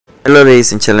Hello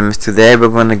ladies and gentlemen, today we're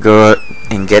gonna go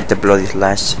and get the bloody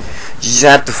slash. You just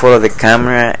have to follow the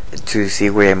camera to see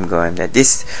where I'm going.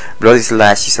 This bloody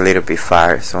slash is a little bit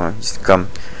far, so just come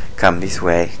this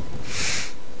way.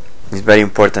 It's very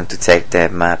important to take the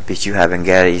map. If you haven't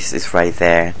got it, it's right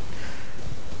there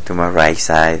to my right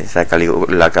side. It's like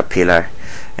a pillar,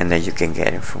 and then you can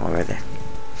get it from over there.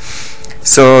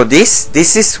 So this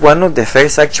is one of the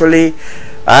first actually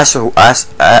Ash of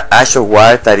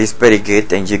War that is very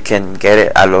good, and you can get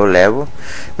it at low level.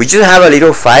 We just have a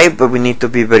little fight, but we need to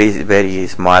be very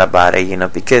smart about it, you know,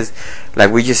 because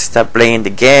like we just start playing the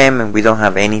game and we don't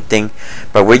have anything,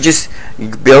 but we're just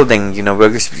building, you know,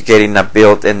 we're just getting a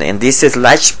build, and this is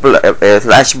slash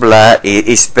blood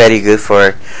is very good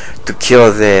for to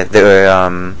kill the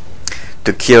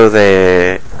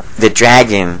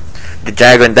dragon.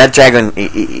 That dragon,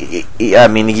 I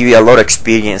mean, it give you a lot of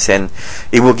experience, and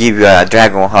it will give you a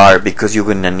dragon heart, because you're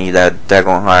gonna need a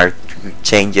dragon heart to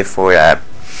change it for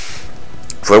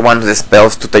one of the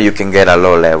spells that you can get at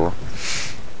low level.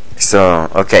 So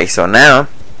okay, so now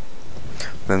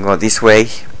we're gonna go this way.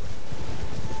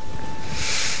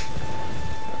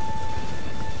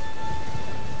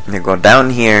 I'm gonna go down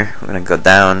here. I'm gonna go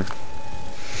down.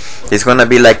 It's gonna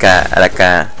be like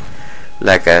a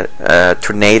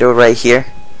tornado right here,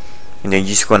 and then you're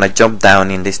just gonna jump down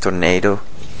in this tornado,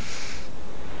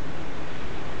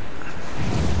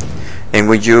 and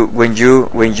when you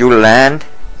land,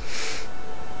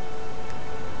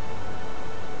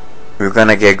 we're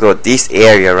gonna go this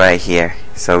area right here.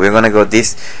 So we're gonna go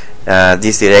this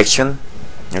direction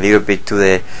a little bit to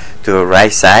the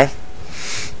right side,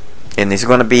 and there's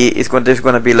gonna be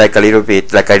like a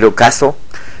little castle.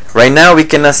 Right now we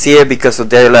cannot see it because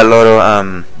there are a lot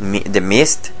of the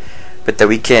mist, but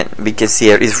we can see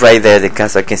it. It's right there, the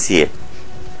castle. I can see it.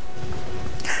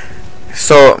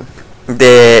 So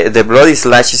the bloody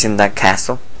slash is in that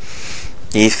castle.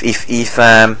 But if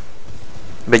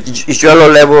you're low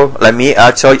level like me,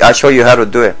 I'll show you how to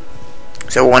do it.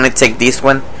 So we want to take this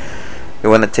one. We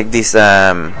want to take this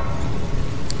and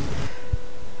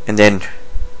then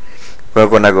we're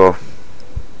gonna go.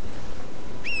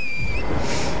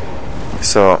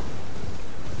 So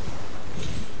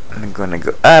I'm gonna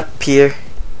go up here.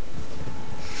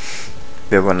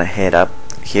 We're gonna head up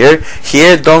here.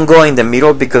 Don't go in the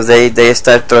middle, because they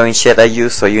start throwing shit at you.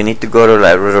 So you need to go to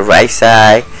the right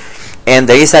side. And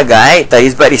there is a guy that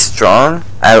is very strong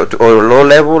or low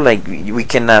level. Like we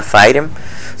cannot fight him.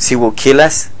 So he will kill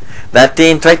us. That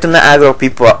thing, try to not aggro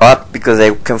people up, because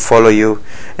they can follow you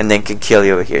and then can kill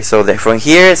you over here. So from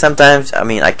here, sometimes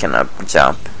I cannot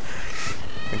jump.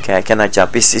 Okay, I cannot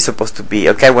jump. It's supposed to be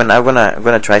okay. When I'm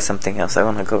gonna try something else. I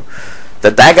wanna go.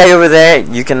 That guy over there,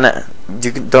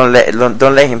 don't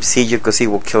let him see you, because he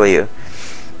will kill you.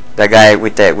 That guy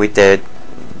with the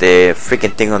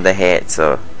freaking thing on the head.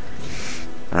 So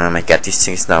oh my god, this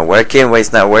thing's not working. Why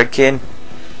it's not working?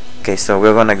 Okay, so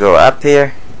we're gonna go up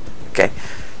here. Okay.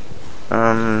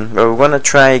 But we're gonna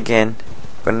try again.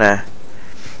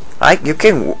 You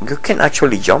can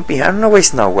actually jump here. I don't know why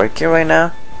it's not working right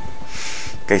now.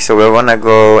 Okay, so we're gonna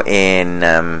go in.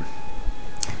 We're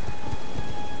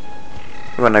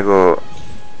gonna go.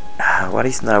 What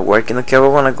is not working? Okay,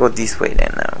 we're gonna go this way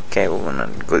then. Okay, we're gonna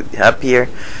go up here.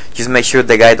 Just make sure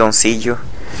the guy don't see you.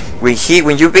 When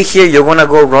you be here, you're gonna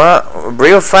go run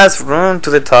real fast. Run to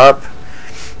the top.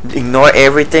 Ignore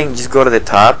everything. Just go to the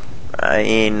top.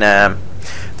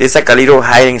 There's like a little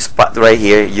hiding spot right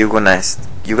here. You're gonna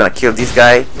kill this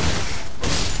guy,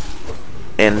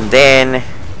 and then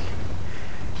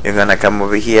you're gonna come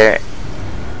over here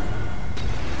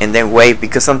and then wait,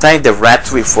 because sometimes the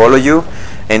rats will follow you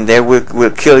and they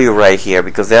will kill you right here,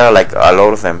 because there are like a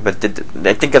lot of them. But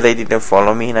I think they didn't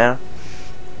follow me now.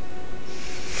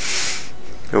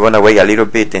 We're gonna wait a little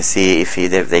bit and see if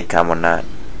they come or not.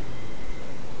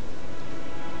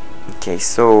 Okay,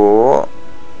 so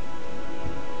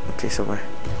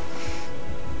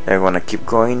we're gonna keep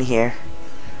going here.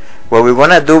 What we're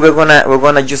gonna do, we're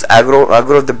gonna just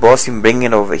aggro the boss and bring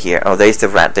it over here. Oh, there's the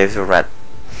rat. There's a rat.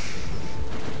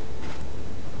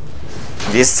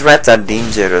 These rats are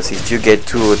dangerous if you get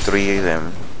 2 or 3 of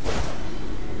them.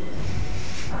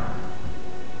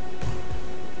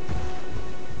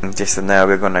 Okay, so now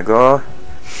we're gonna go.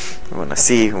 We're gonna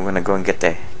see. We're gonna go and get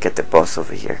the boss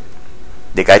over here.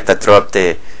 The guy that dropped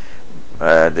the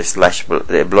blood slash.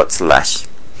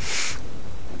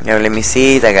 Now let me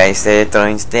see. The guy is there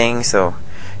throwing things. So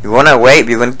you wanna wait.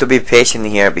 You're going to be patient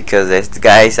here, because these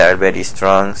guys are very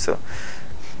strong. So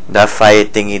that fire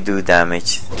thingy do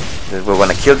damage. We're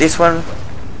gonna kill this one,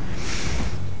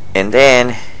 and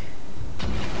then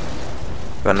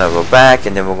Gonna go back,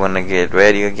 and then we're gonna get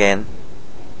ready again.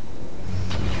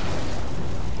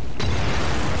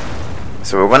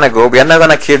 So we're gonna go. We are not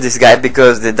gonna kill this guy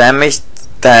because the damage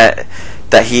that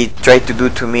he tried to do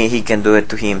to me, he can do it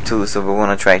to him too. So we're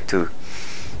gonna try to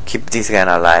keep this guy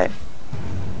alive.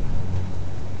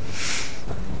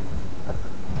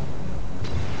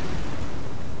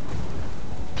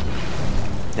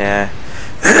 Yeah.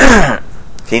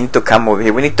 He need to come over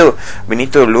here. We need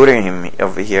to lure him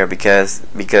over here because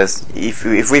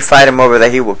if we fight him over there,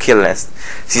 he will kill us.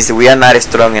 Since we are not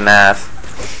strong enough,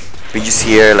 we just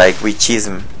here like we cheese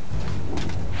him.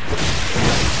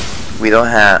 We don't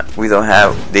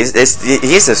have this.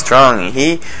 He's a strong.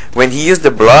 When he used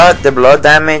the blood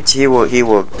damage, he will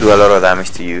do a lot of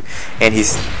damage to you, and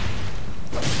his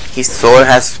sword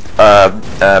has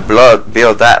blood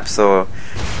built up. So,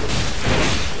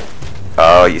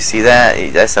 oh, you see that?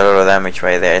 That's a lot of damage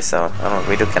right there. So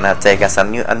we cannot take as a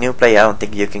new player. I don't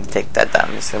think you can take that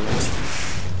damage so much.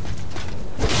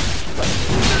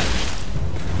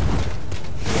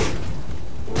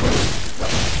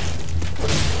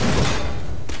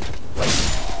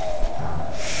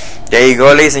 There you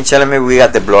go, ladies and gentlemen, we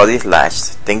got the bloody slash.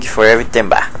 Thank you for everything.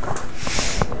 Bye.